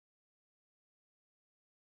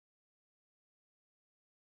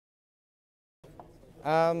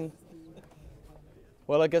Um,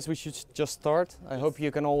 well, I guess we should just start. I hope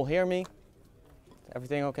you can all hear me.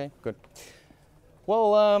 Everything okay? Good.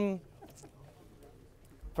 Well,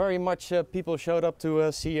 very much people showed up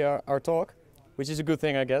to see our talk, which is a good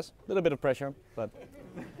thing, I guess. A little bit of pressure, but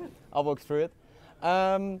I'll walk through it.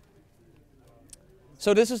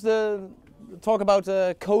 So this is the talk about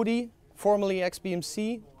Kodi, formerly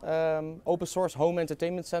XBMC, open source home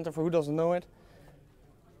entertainment center for who doesn't know it.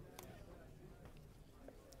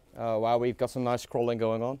 Wow, we've got some nice scrolling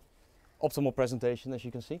going on. Optimal presentation, as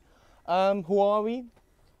you can see. Who are we?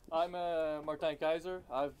 I'm Martijn Keizer.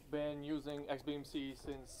 I've been using XBMC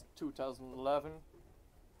since 2011.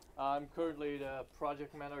 I'm currently the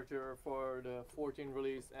project manager for the 14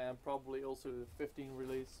 release and probably also the 15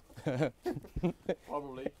 release.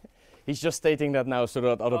 Probably. He's just stating that now so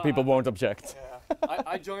that other people won't object. Yeah.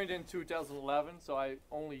 I joined in 2011, so I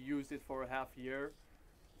only used it for a half year.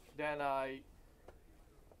 Then I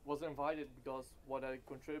was invited because what I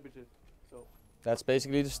contributed. So that's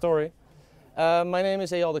basically the story. My name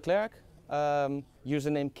is Eyal de Klerk,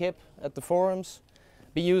 username Kip at the forums.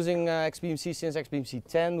 Been using XBMC since XBMC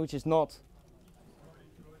 10, which is not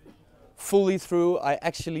fully through. I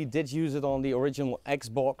actually did use it on the original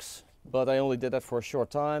Xbox, but I only did that for a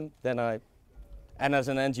short time. And as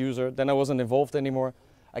an end user, then I wasn't involved anymore.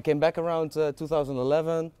 I came back around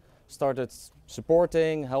 2011, started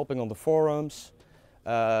supporting, helping on the forums,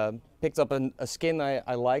 picked up a skin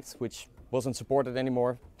I liked, which wasn't supported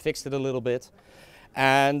anymore, fixed it a little bit,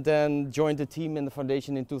 and then joined the team in the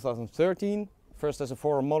foundation in 2013, first as a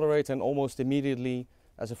forum moderator and almost immediately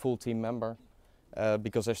as a full team member,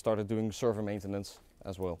 because I started doing server maintenance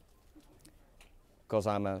as well, because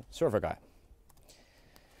I'm a server guy.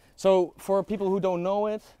 So for people who don't know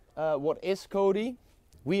it, what is Kodi?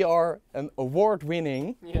 We are an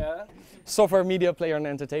award-winning software media player and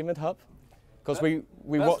entertainment hub, because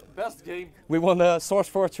best game. We won the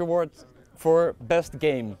SourceForge Award for best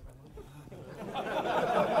game.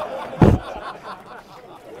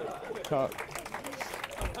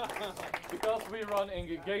 Because we run in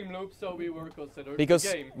the game loop, so we were considered because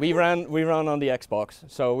the game. we ran on the Xbox,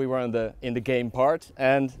 so we were in the game part,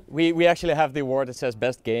 and we actually have the award that says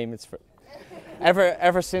best game. It's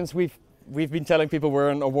ever since we've been telling people we're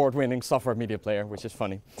an award-winning software media player, which is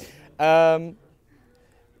funny.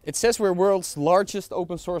 It says we're world's largest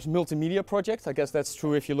open source multimedia project. I guess that's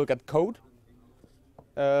true if you look at code.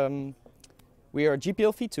 We are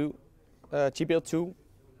GPL v2, GPL2,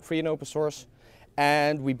 free and open source,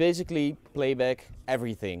 and we basically play back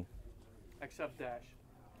everything. Except Dash.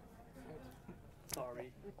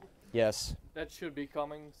 Sorry. Yes. That should be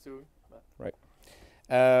coming soon. Right.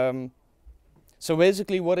 So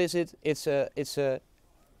basically, what is it? It's a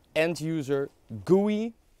end user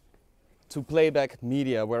GUI to play back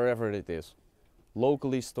media wherever it is,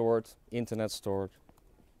 locally stored, internet stored.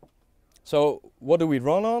 So what do we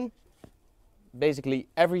run on? Basically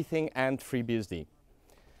everything and FreeBSD.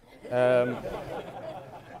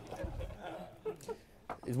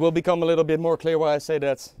 It will become a little bit more clear why I say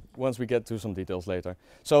that once we get to some details later.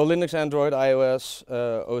 So Linux, Android, iOS,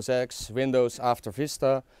 OS X, Windows after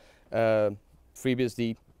Vista,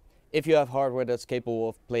 FreeBSD. If you have hardware that's capable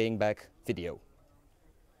of playing back video,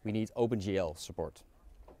 we need OpenGL support.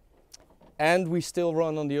 And we still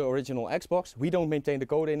run on the original Xbox. We don't maintain the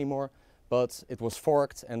code anymore, but it was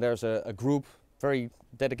forked, and there's a group, very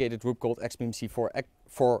dedicated group called XBMC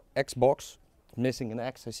for Xbox, missing an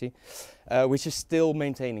X I see, which is still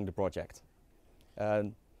maintaining the project.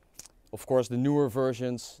 Of course, the newer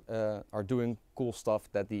versions are doing cool stuff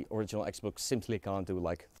that the original Xbox simply can't do,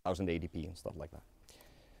 like 1080p and stuff like that.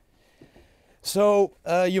 So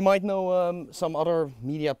you might know some other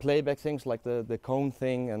media playback things like the cone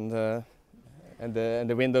thing and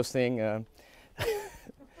the Windows thing.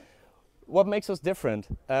 What makes us different?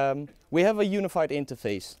 We have a unified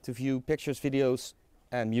interface to view pictures, videos,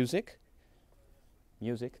 and music.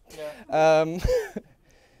 Yeah.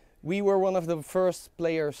 We were one of the first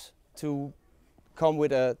players to come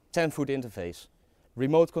with a 10-foot interface,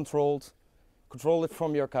 remote controlled, control it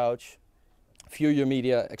from your couch. View your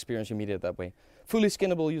media, experience your media that way. Fully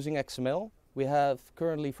skinnable using XML. We have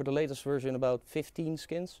currently, for the latest version, about 15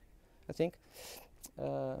 skins, I think,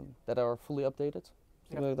 that are fully updated,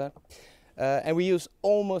 something like that. And we use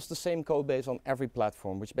almost the same code base on every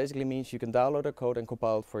platform, which basically means you can download a code and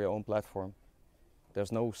compile it for your own platform.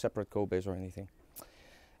 There's no separate code base or anything.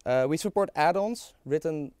 We support add-ons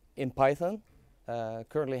written in Python.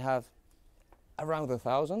 Currently have around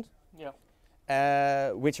 1,000. Yeah.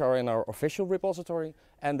 Which are in our official repository,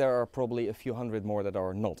 and there are probably a few hundred more that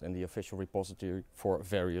are not in the official repository for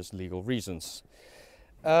various legal reasons.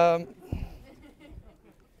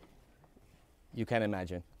 you can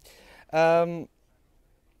imagine.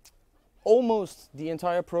 Almost the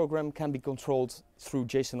entire program can be controlled through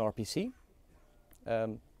JSON RPC.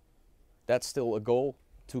 That's still a goal,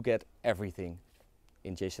 to get everything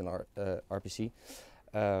in JSON RPC.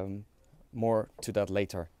 More to that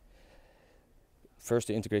later. First,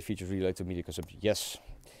 to integrate features related to media consumption. Yes.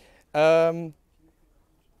 There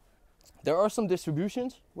are some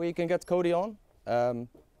distributions where you can get Kodi on.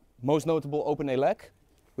 Most notable, OpenALEC,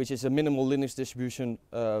 which is a minimal Linux distribution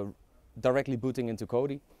directly booting into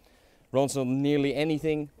Kodi. Runs on nearly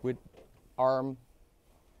anything with ARM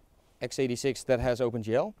x86 that has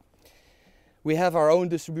OpenGL. We have our own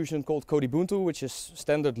distribution called Kodibuntu, which is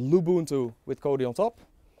standard Lubuntu with Kodi on top.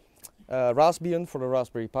 Raspbian for the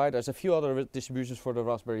Raspberry Pi. There's a few other distributions for the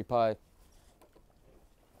Raspberry Pi,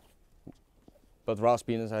 but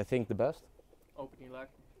Raspbian is, I think, the best. OpenALEC.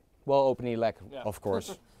 Well, OpenALEC, Yeah. of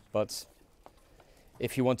course, but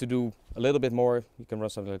if you want to do a little bit more, you can run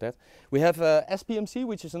something like that. We have SPMC,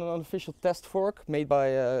 which is an unofficial test fork made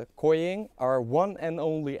by Koying, our one and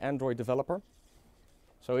only Android developer.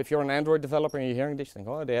 So if you're an Android developer and you're hearing this, you think,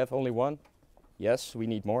 oh, they have only one. Yes, we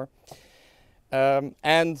need more.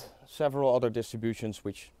 And several other distributions,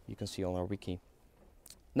 which you can see on our wiki.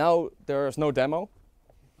 Now, there's no demo,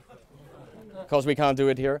 because we can't do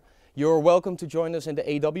it here. You're welcome to join us in the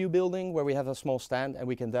AW building, where we have a small stand and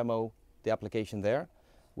we can demo the application there.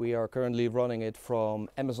 We are currently running it from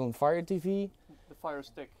Amazon Fire TV. The Fire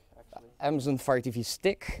Stick, actually. Amazon Fire TV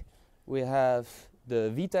Stick. We have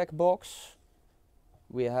the VTech box.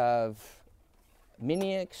 We have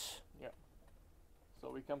Mini-X. Yeah.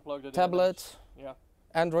 So we can plug that tablet, in. Yeah.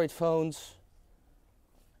 Android phones,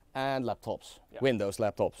 and laptops, Yeah. Windows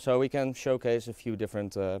laptops. So we can showcase a few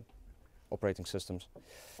different operating systems.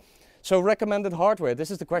 So recommended hardware.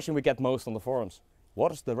 This is the question we get most on the forums.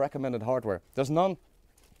 What is the recommended hardware? There's none.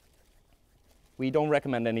 We don't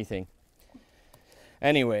recommend anything.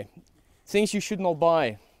 Anyway, things you should not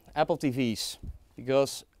buy. Apple TVs,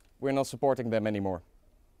 because we're not supporting them anymore.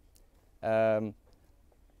 Apple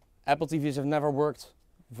TVs have never worked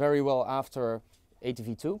very well after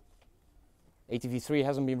ATV2. ATV3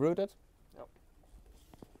 hasn't been rooted. Yep.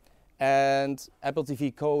 And Apple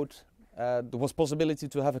TV code, there was possibility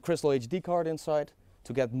to have a Crystal HD card inside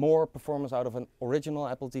to get more performance out of an original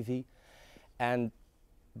Apple TV. And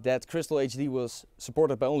that Crystal HD was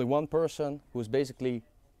supported by only one person who was basically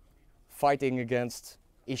fighting against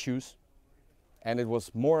issues. And it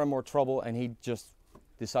was more and more trouble, and he just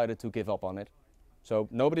decided to give up on it. So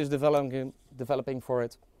nobody's developing for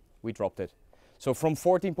it. We dropped it. So from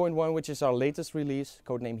 14.1, which is our latest release,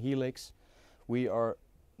 codename Helix, we are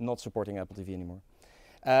not supporting Apple TV anymore.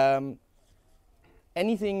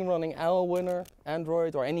 Anything running Winner,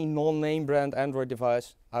 Android, or any non-name brand Android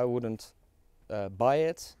device, I wouldn't buy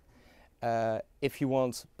it. If you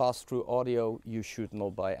want pass-through audio, you should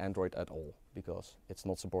not buy Android at all, because it's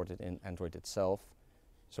not supported in Android itself,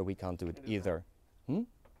 so we can't do it either.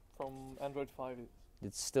 From Android 5.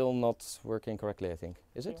 It's still not working correctly, I think.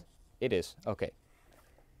 Is it? Yeah. It is. Okay.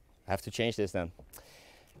 I have to change this then.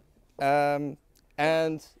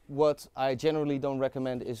 And what I generally don't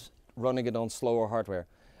recommend is running it on slower hardware.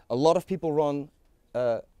 A lot of people run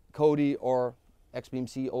Kodi or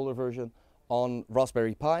XBMC, older version, on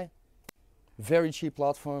Raspberry Pi. Very cheap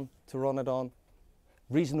platform to run it on.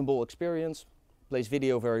 Reasonable experience, plays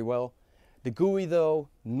video very well. The GUI though,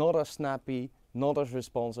 not as snappy, not as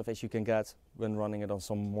responsive as you can get when running it on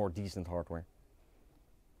some more decent hardware.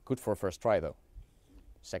 Good for a first try though.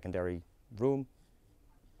 Secondary room,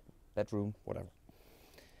 bedroom, whatever.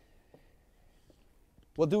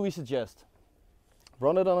 What do we suggest?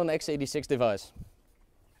 Run it on an x86 device.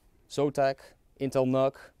 Zotac, Intel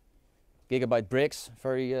NUC, Gigabyte Bricks,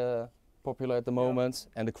 very popular at the moment,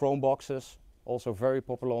 and the Chrome boxes, also very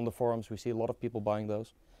popular on the forums. We see a lot of people buying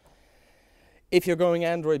those. If you're going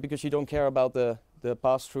Android because you don't care about the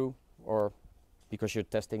pass-through, or because you're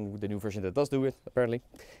testing the new version that does do it, apparently,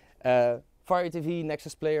 Fire TV,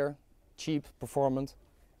 Nexus Player, cheap, performant.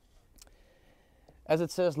 As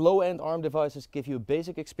it says, low-end ARM devices give you a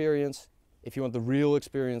basic experience. If you want the real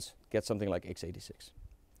experience, get something like x86.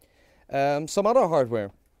 Some other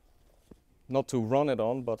hardware, not to run it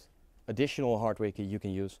on, but additional hardware you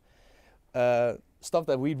can use. Stuff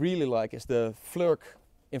that we really like is the Flurk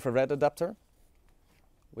infrared adapter,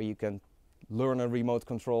 where you can learn a remote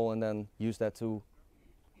control and then use that to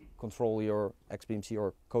control your XBMC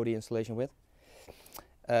or Kodi installation with.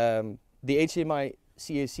 The HDMI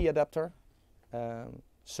CAC adapter,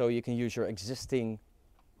 so you can use your existing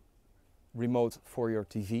remote for your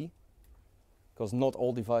TV, because not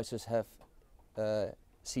all devices have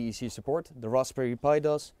CEC support. The Raspberry Pi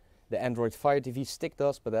does, the Android Fire TV stick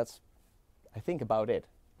does, but that's, I think, about it,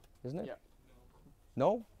 isn't it? Yeah.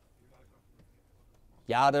 No?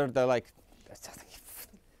 Yeah, they're like,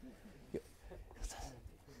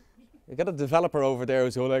 you got a developer over there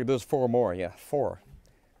who's like, there's 4 more. Yeah, 4.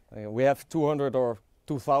 We have 200 or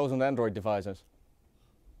 2,000 Android devices.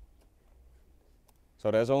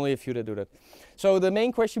 So there's only a few that do that. So the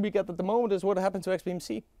main question we get at the moment is what happened to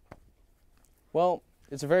XBMC? Well,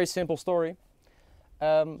 it's a very simple story.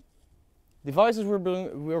 Devices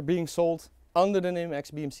were being sold under the name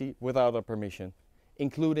XBMC without our permission,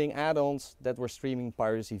 including add-ons that were streaming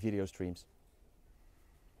piracy video streams.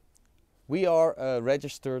 We are a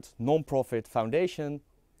registered non-profit foundation,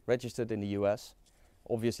 registered in the US.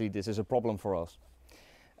 Obviously, this is a problem for us.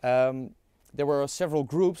 There were several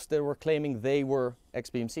groups that were claiming they were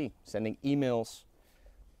XBMC, sending emails.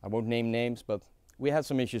 I won't name names, but we had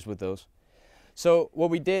some issues with those. So what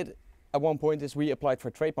we did at one point is we applied for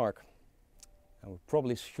a trademark. And we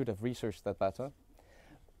probably should have researched that better.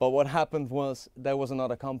 But what happened was there was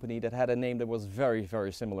another company that had a name that was very,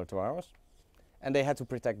 very similar to ours. And they had to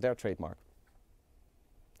protect their trademark.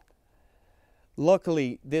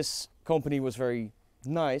 Luckily, this company was very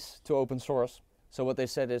nice to open source. So what they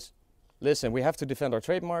said is, listen, we have to defend our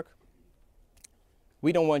trademark.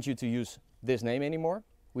 We don't want you to use this name anymore.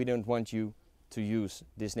 We don't want you to use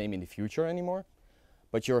this name in the future anymore.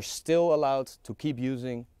 But you're still allowed to keep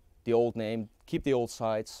using the old name, keep the old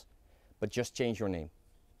sites, but just change your name.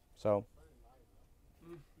 So,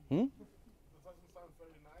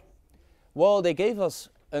 Well, they gave us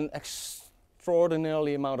an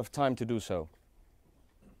extraordinarily amount of time to do so.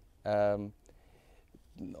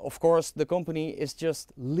 Of course, the company is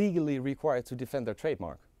just legally required to defend their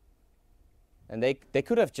trademark. And they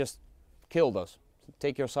could have just killed us.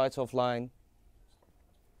 Take your sites offline,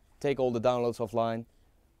 take all the downloads offline,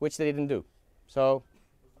 which they didn't do. So,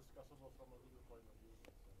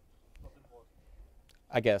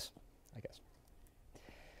 I guess.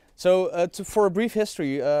 So for a brief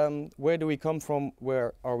history, where do we come from,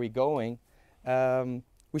 where are we going?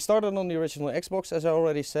 We started on the original Xbox, as I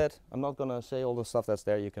already said. I'm not going to say all the stuff that's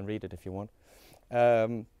there, you can read it if you want.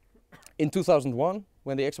 In 2001,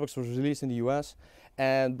 when the Xbox was released in the US,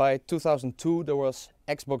 and by 2002 there was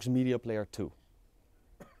Xbox Media Player 2.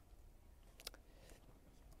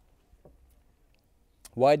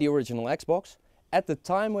 Why the original Xbox? At the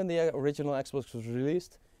time when the original Xbox was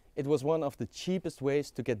released, it was one of the cheapest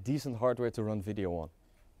ways to get decent hardware to run video on.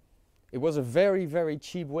 It was a very, very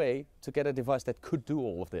cheap way to get a device that could do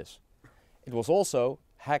all of this. It was also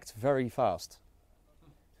hacked very fast.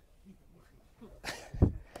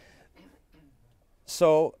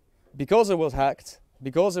 So, because it was hacked,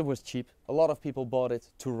 because it was cheap, a lot of people bought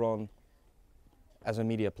it to run as a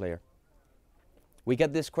media player. We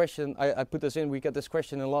get this question, I put this in, we get this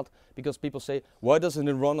question a lot because people say, why doesn't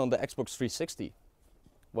it run on the Xbox 360?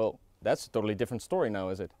 Well, that's a totally different story now,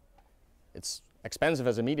 is it? It's expensive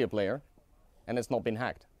as a media player and it's not been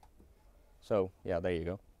hacked. So, yeah, there you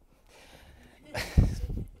go.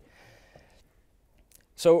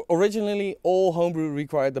 So, originally, all homebrew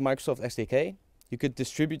required the Microsoft SDK. You could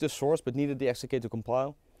distribute the source but needed the SDK to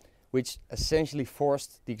compile, which essentially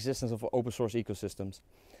forced the existence of open source ecosystems.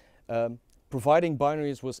 Providing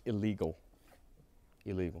binaries was illegal.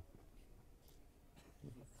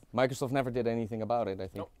 Microsoft never did anything about it, I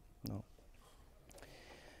think. Nope. No.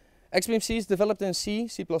 XBMC is developed in C,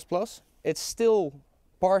 C++. It's still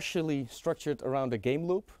partially structured around a game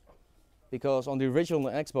loop, because on the original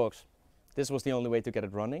Xbox, this was the only way to get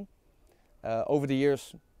it running. Over the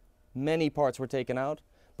years, many parts were taken out,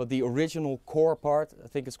 but the original core part, I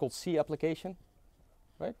think it's called C application,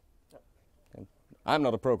 right? Yep. I'm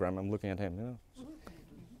not a programmer, I'm looking at him. You know.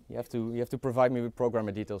 You have to provide me with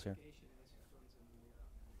programmer details here.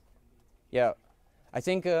 Yeah, I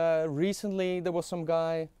think recently there was some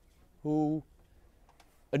guy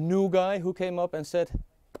a new guy who came up and said,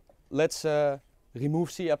 let's remove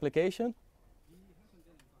C application.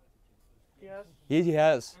 Yes. He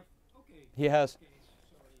has. He has.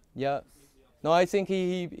 Yeah. No, I think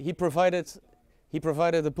he provided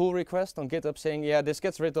a pull request on GitHub saying, yeah, this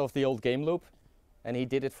gets rid of the old game loop, and he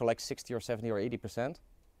did it for like 60 or 70 or 80%.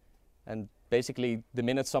 And basically, the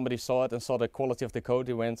minute somebody saw it and saw the quality of the code,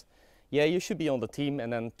 he went, yeah, you should be on the team,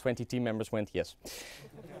 and then 20 team members went, yes.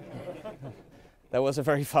 That was a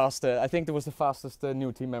very fast, I think that was the fastest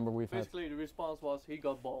new team member we've had. Basically, the response was, he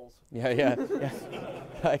got balls. Yeah.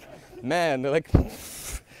 Like, man, like...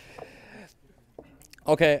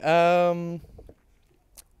 Okay,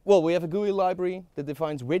 well, we have a GUI library that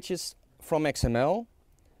defines widgets from XML.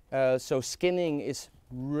 So skinning is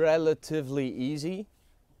relatively easy.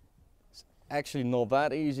 actually not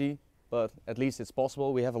that easy, but at least it's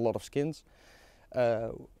possible. We have a lot of skins.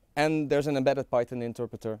 And there's an embedded Python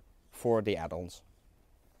interpreter for the add-ons,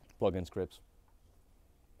 plugin scripts.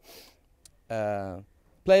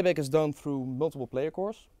 Playback is done through multiple player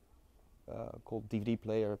cores called DVD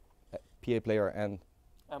player, PA player, and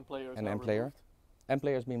M-player. M-player.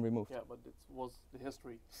 M-player has been removed. Yeah, but it was the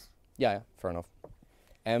history. Yeah, fair enough.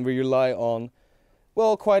 And we rely on,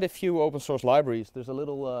 well, quite a few open source libraries. There's a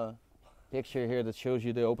little picture here that shows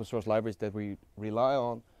you the open source libraries that we rely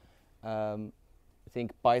on. I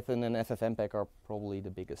think Python and FFmpeg are probably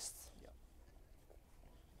the biggest. Yeah.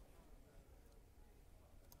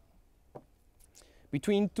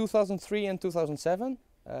 Between 2003 and 2007,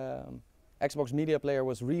 Xbox Media Player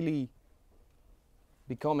was really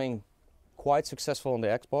becoming quite successful on the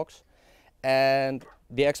Xbox, and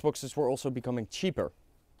the Xboxes were also becoming cheaper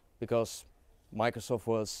because Microsoft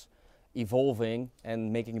was evolving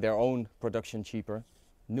and making their own production cheaper.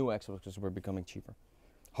 New Xboxes were becoming cheaper.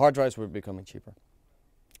 Hard drives were becoming cheaper.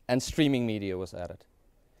 And streaming media was added.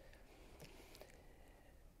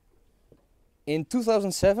 In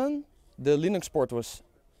 2007, the Linux port was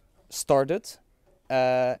started,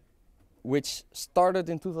 which started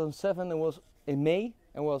in 2007 and was in May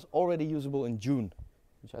and was already usable in June,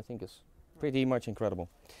 which I think is pretty much incredible.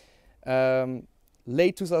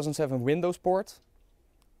 Late 2007 Windows port,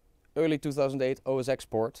 early 2008 OS X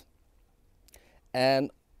port,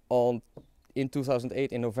 and in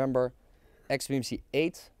 2008 in November, XBMC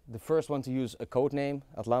 8, the first one to use a code name,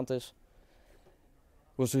 Atlantis,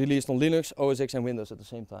 was released on Linux, OS X and Windows at the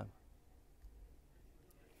same time.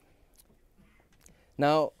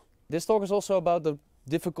 Now, this talk is also about the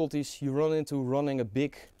difficulties you run into running a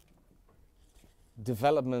big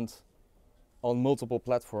development on multiple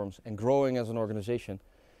platforms and growing as an organization.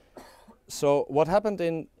 So what happened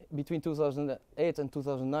in between 2008 and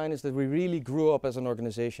 2009 is that we really grew up as an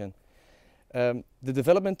organization. The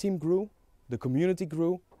development team grew, the community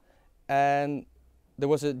grew, and there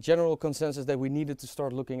was a general consensus that we needed to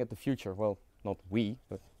start looking at the future. Well, not we,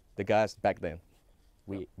 but the guys back then.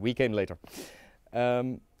 We came later.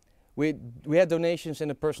 We had donations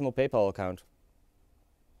in a personal PayPal account.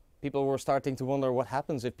 People were starting to wonder what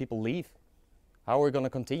happens if people leave. How are we going to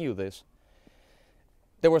continue this?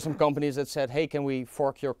 There were some companies that said, hey, can we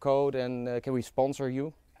fork your code and can we sponsor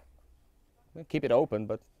you? Well, keep it open,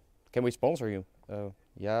 but can we sponsor you?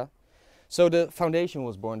 Yeah. So the foundation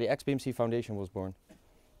was born, the XBMC Foundation was born.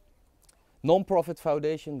 Non-profit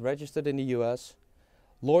foundation registered in the US.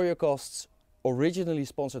 Lawyer costs originally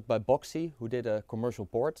sponsored by Boxy, who did a commercial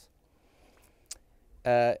port.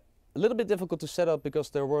 A little bit difficult to set up because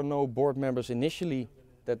there were no board members initially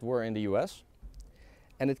that were in the US.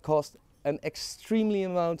 And it cost an extremely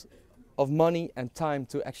amount of money and time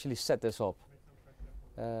to actually set this up.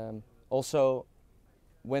 Also,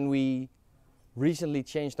 when we recently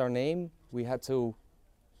changed our name, we had to,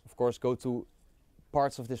 of course, go to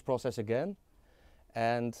parts of this process again.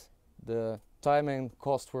 And the time and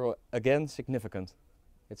cost were again significant.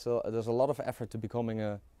 There's a lot of effort to becoming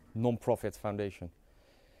a non-profit foundation.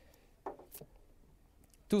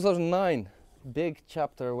 2009, big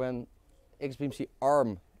chapter when XBMC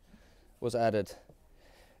ARM was added.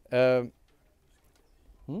 I'm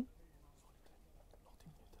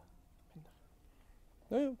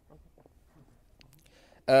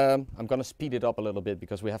going to speed it up a little bit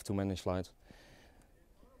because we have too many slides.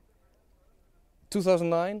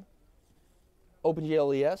 2009,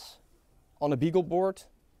 OpenGL on a Beagle board.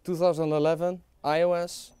 2011,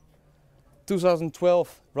 iOS.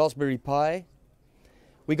 2012, Raspberry Pi.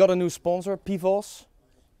 We got a new sponsor, PVOS,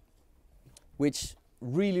 which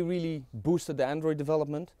really boosted the Android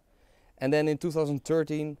development. And then in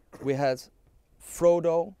 2013, we had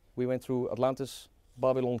Frodo. We went through Atlantis,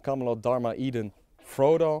 Babylon, Camelot, Dharma, Eden,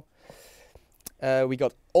 Frodo. We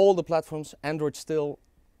got all the platforms, Android still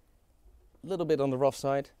a little bit on the rough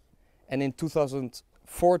side. And in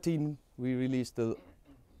 2014, we released the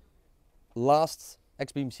last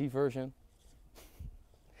XBMC version,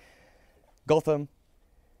 Gotham,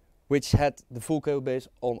 which had the full code base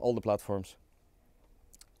on all the platforms.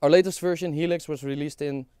 Our latest version, Helix, was released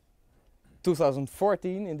in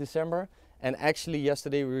 2014 in December, and actually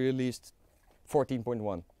yesterday we released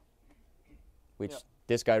 14.1, which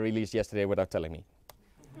this guy released yesterday without telling me.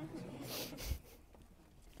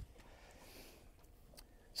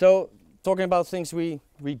 So, talking about things we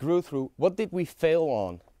grew through, what did we fail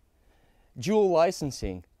on? Dual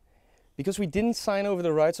licensing. Because we didn't sign over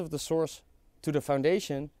the rights of the source to the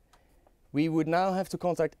foundation, we would now have to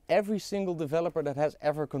contact every single developer that has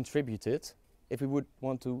ever contributed if we would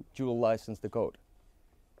want to dual license the code.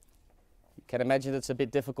 You can imagine it's a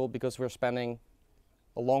bit difficult because we're spanning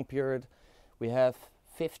a long period. We have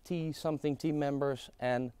 50 something team members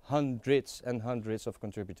and hundreds of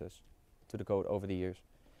contributors to the code over the years.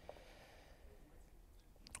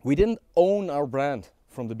 We didn't own our brand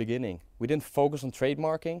from the beginning. We didn't focus on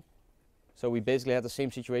trademarking. So we basically had the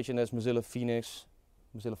same situation as Mozilla Phoenix,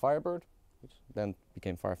 Mozilla Firebird, which then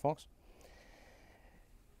became Firefox.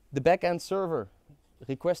 The backend server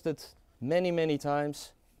requested many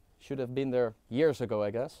times, should have been there years ago,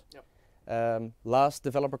 I guess. Yep. Last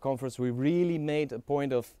developer conference, we really made a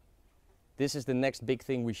point of this is the next big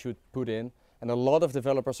thing we should put in, and a lot of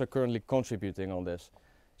developers are currently contributing on this.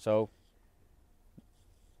 So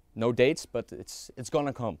no dates, but it's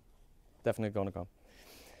gonna come, definitely gonna come.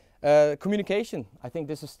 Communication, I think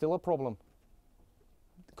this is still a problem.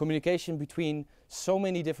 Communication between so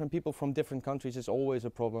many different people from different countries is always a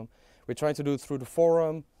problem. We're trying to do it through the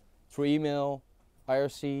forum, through email,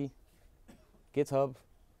 IRC, GitHub.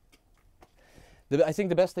 I think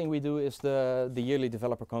the best thing we do is the yearly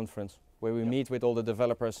developer conference, where we meet with all the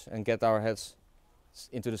developers and get our heads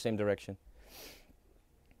into the same direction.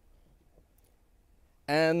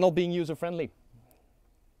 And not being user-friendly.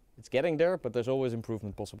 It's getting there, but there's always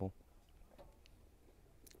improvement possible.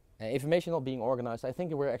 Information not being organized, I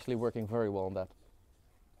think we're actually working very well on that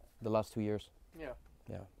the last 2 years. Yeah.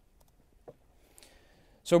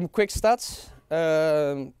 Some quick stats.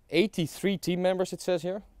 83 team members it says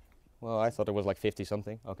here. Well, I thought it was like 50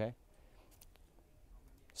 something, okay.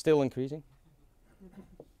 Still increasing.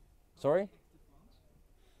 Sorry?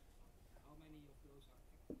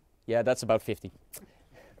 Yeah, that's about 50.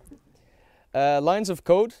 Lines of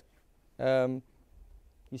code.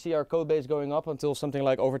 You see our code base going up until something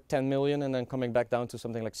like over 10 million and then coming back down to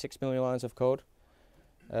something like 6 million lines of code.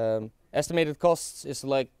 Estimated costs is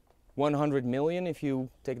like 100 million if you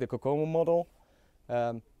take the Kokomo model.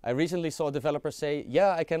 I recently saw a developer say,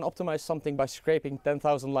 yeah, I can optimize something by scraping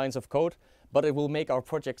 10,000 lines of code, but it will make our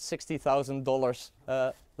project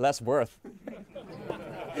 $60,000 less worth.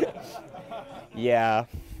 Yeah.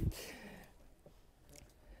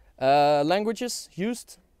 Languages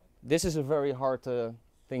used. This is a very hard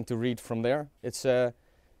thing to read from there. It's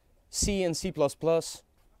C and C++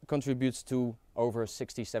 contributes to over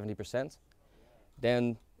 60-70%.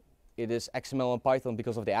 Then it is XML and Python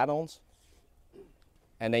because of the add-ons.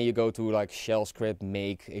 And then you go to like shell script,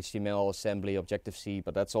 make, HTML, assembly, Objective-C,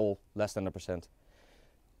 but that's all less than 1%.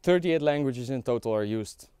 38 languages in total are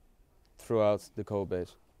used throughout the code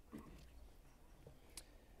base.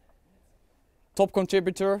 Top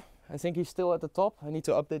contributor, I think he's still at the top. I need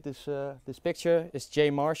to update this, this picture, is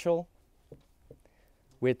Jay Marshall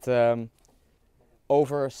with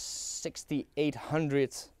over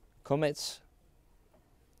 6,800 commits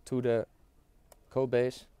to the code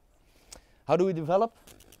base. How do we develop?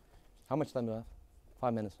 How much time do I have?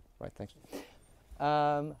 5 minutes, right, thanks.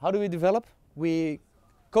 How do we develop?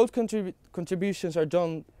 Code contributions are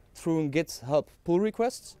done through GitHub pull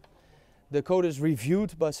requests. The code is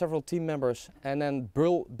reviewed by several team members and then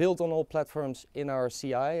built on all platforms in our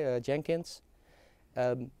CI, Jenkins.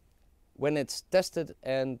 When it's tested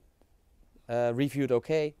and reviewed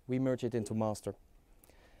okay, we merge it into master.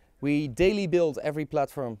 We daily build every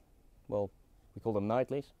platform, well, we call them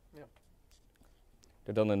nightlies. Yeah.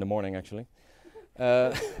 They're done in the morning, actually.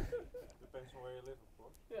 Depends on where you live, of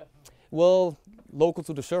course. Yeah. Well, local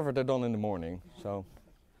to the server, they're done in the morning, so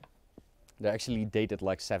they're actually dated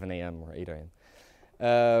like 7 a.m. or 8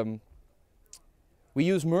 a.m. We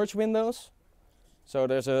use merge windows. So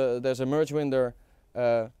there's a merge window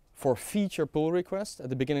for feature pull requests at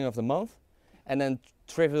the beginning of the month, and then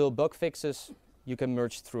trivial bug fixes you can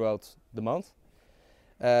merge throughout the month.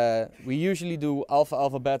 We usually do alpha,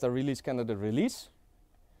 alpha, beta, release, candidate, release,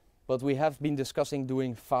 but we have been discussing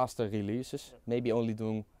doing faster releases, maybe only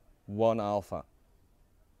doing one alpha.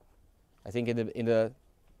 I think in the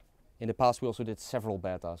past we also did several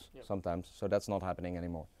betas sometimes, so that's not happening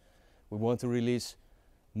anymore. We want to release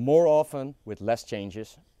more often with less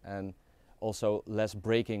changes and also less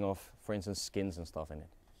breaking of, for instance, skins and stuff in it.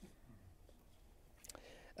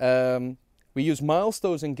 We use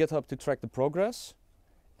milestones in GitHub to track the progress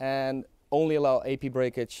and only allow API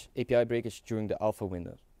breakage during the alpha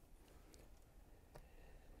windows.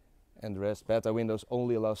 And the rest, beta windows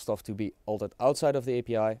only allow stuff to be altered outside of the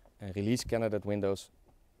API, and release candidate windows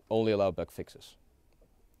only allow bug fixes.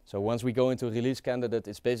 So once we go into release candidate,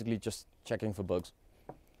 it's basically just checking for bugs.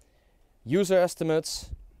 User estimates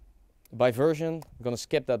by version, I'm going to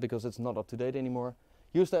skip that because it's not up to date anymore.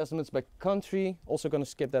 User estimates by country, also going to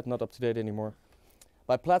skip that, not up to date anymore.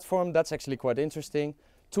 By platform, that's actually quite interesting.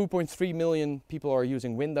 2.3 million people are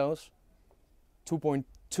using Windows.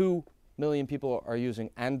 2.2 million people are using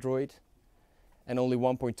Android, and only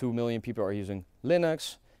 1.2 million people are using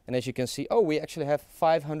Linux. And as you can see, oh, we actually have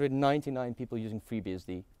 599 people using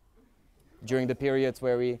FreeBSD during the period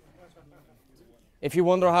where we... If you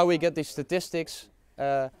wonder how we get these statistics,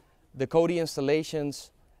 the Kodi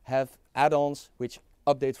installations have add-ons which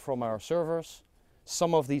update from our servers.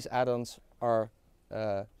 Some of these add-ons are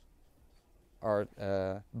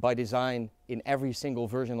by design in every single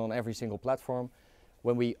version on every single platform.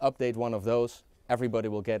 When we update one of those, everybody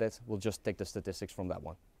will get it. We'll just take the statistics from that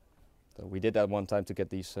one. So we did that one time to get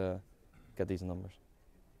these numbers.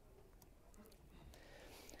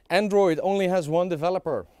 Android only has one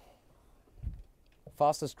developer.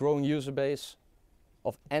 Fastest growing user base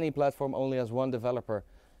of any platform only has one developer.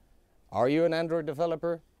 Are you an Android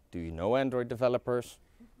developer? Do you know Android developers?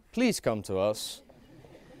 Please come to us,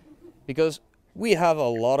 because we have a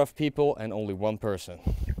lot of people and only one person.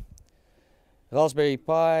 Raspberry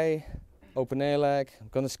Pi, OpenALEC. I'm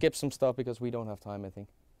gonna skip some stuff because we don't have time, I think.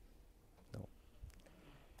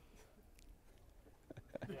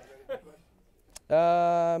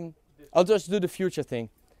 No. I'll just do the future thing.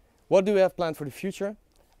 What do we have planned for the future?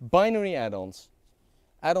 Binary add-ons.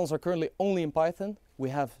 Add-ons are currently only in Python. We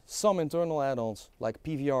have some internal add-ons like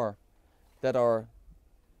PVR that are...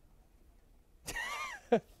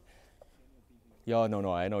 Yeah,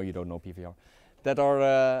 no, I know you don't know PVR. That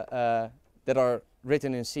are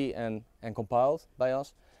written in C and compiled by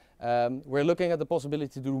us. We're looking at the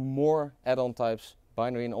possibility to do more add-on types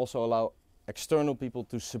binary and also allow external people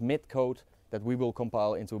to submit code that we will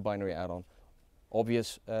compile into a binary add-on.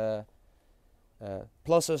 Obvious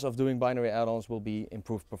pluses of doing binary add-ons will be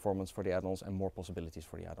improved performance for the add-ons and more possibilities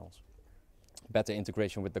for the add-ons. Better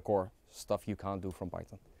integration with the core stuff you can't do from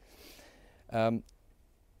Python.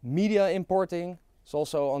 Media importing is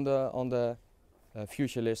also on the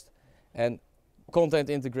future list, and content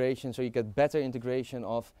integration, so you get better integration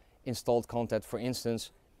of installed content. For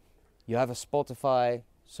instance, you have a Spotify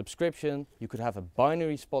subscription, you could have a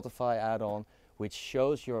binary Spotify add-on which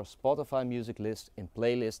shows your Spotify music list in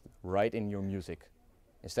playlist right in your music.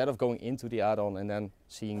 Instead of going into the add-on and then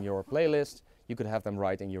seeing your playlist, you could have them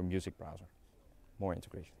right in your music browser. More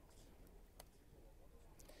integration.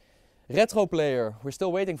 Retro player, we're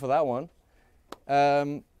still waiting for that one.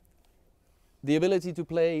 The ability to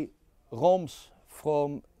play ROMs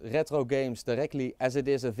from retro games directly as it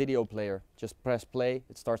is a video player. Just press play,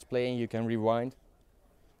 it starts playing, you can rewind.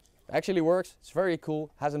 Actually works, it's very cool,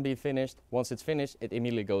 hasn't been finished. Once it's finished, it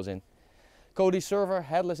immediately goes in. Kodi server,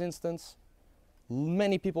 headless instance.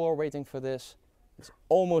 Many people are waiting for this. It's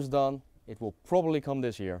almost done. It will probably come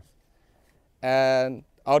this year. And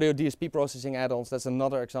audio DSP processing add-ons, that's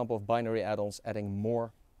another example of binary add-ons adding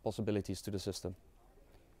more possibilities to the system.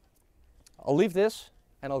 I'll leave this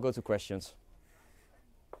and I'll go to questions.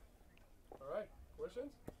 All right,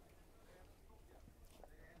 questions?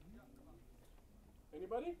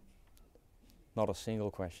 Anybody? Not a single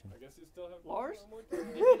question. I guess you still have Lars? one more time.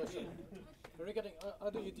 Regarding how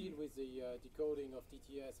do you deal with the decoding of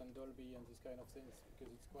DTS and Dolby and these kind of things,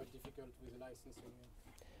 because it's quite difficult with licensing.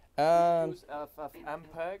 We use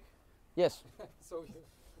FFmpeg, Yes, So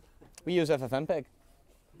we use FFmpeg.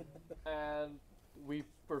 and we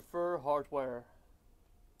prefer hardware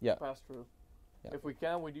Yeah. pass-through. Yeah. If we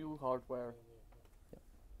can, we do hardware.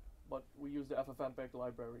 But we use the FFmpeg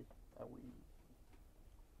library, and we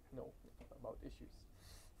know about issues.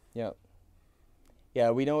 Yeah. Yeah,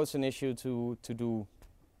 we know it's an issue to do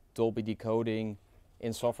Dolby decoding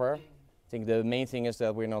in software. I think the main thing is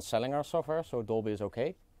that we're not selling our software, so Dolby is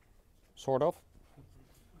okay, sort of.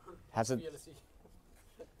 Has it? VLC.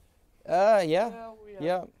 Yeah.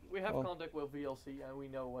 Yeah. We have Well. contact with VLC, and we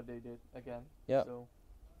know what they did again. Yeah. So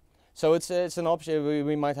So it's an option.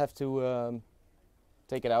 We might have to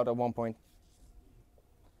take it out at one point.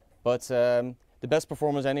 But the best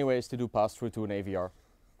performance anyway is to do pass-through to an AVR,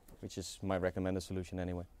 which is my recommended solution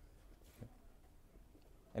anyway.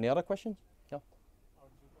 Any other questions? Yeah.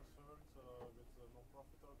 Aren't you concerned with the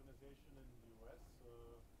non-profit organization in the US,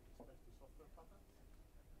 especially software patents?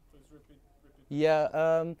 Please repeat.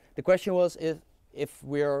 Yeah. The question was if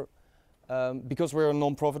we're because we're a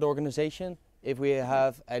non-profit organization, if we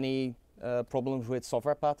have any problems with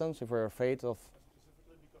software patents, if we're afraid of.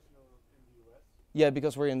 Specifically because you're in the US? Yeah,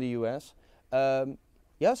 because we're in the US.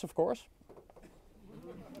 Yes, of course.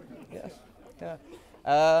 Yes. Yeah.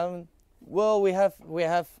 Well, we have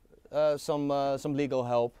some legal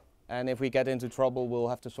help, and if we get into trouble, we'll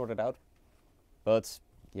have to sort it out. But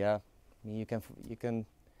yeah, you can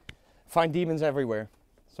find demons everywhere.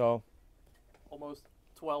 So almost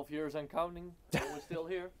 12 years and counting, and we're still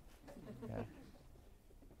here. yeah.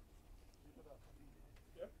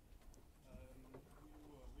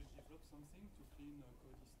 clean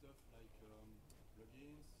codey stuff like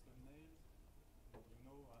plugins, thumbnails. And, you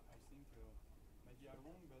know, I think maybe I'm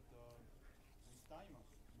wrong, but with time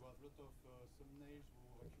you have a lot of thumbnails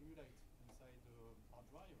who accumulate inside the hard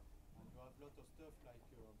drive, and you have a lot of stuff like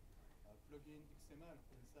plugin XML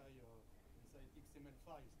inside XML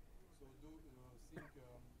files. So do you think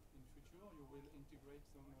in future you will integrate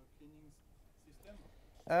some cleaning system?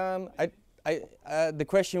 The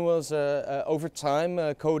question was over time,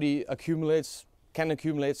 Kodi can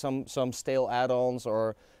accumulate some stale add-ons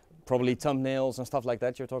or probably thumbnails and stuff like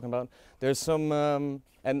that you're talking about. There's some,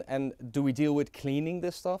 and do we deal with cleaning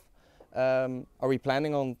this stuff? Are we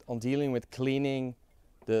planning on dealing with cleaning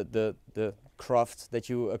the cruft that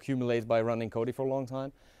you accumulate by running Kodi for a long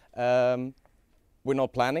time? We're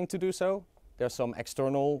not planning to do so. There's some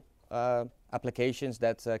external applications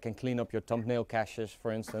that can clean up your thumbnail caches,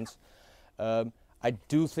 for instance. I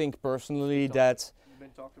do think personally that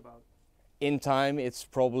Been talked about. in time it's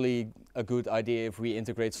probably a good idea if we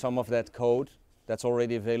integrate some of that code that's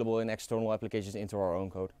already available in external applications into our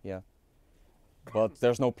own code. Yeah, but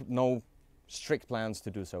there's no strict plans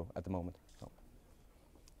to do so at the moment. So.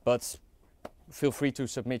 But feel free to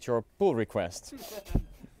submit your pull request.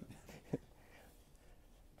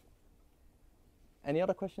 Any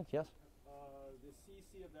other questions? Yes. The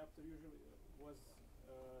CC adapter usually was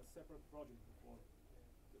a separate project before.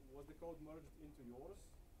 Was the code merged into yours?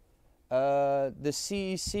 The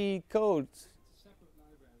CEC code. It's a separate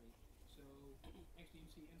library, so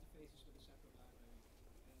XBMC interfaces with a separate library,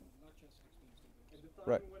 and not just XBMC. At the time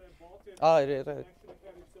Right. when I bought it, Ah, it right. actually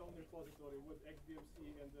had its own repository with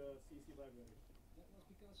XBMC and the CC library. That was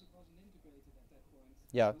because it wasn't integrated at that point.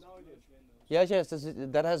 Yeah. Now it is. Windows. Yes,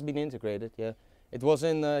 that has been integrated. Yeah, it was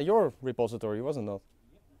in your repository, wasn't it?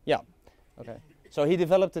 Yeah. Okay. So he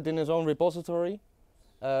developed it in his own repository.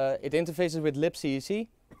 It interfaces with libcec,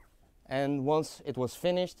 and once it was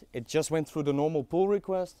finished, it just went through the normal pull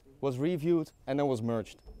request, was reviewed, and then was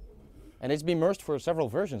merged. And it's been merged for several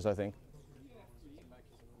versions, I think.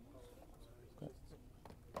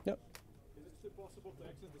 Yep. Is it still possible to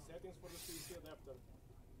access the settings for the CC adapter?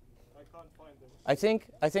 I can't find them.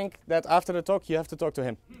 I think that after the talk, you have to talk to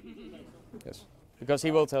him. Yes, because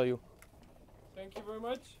he will tell you. Thank you very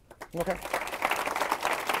much. Okay.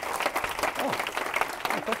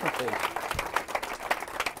 Oh, question, please.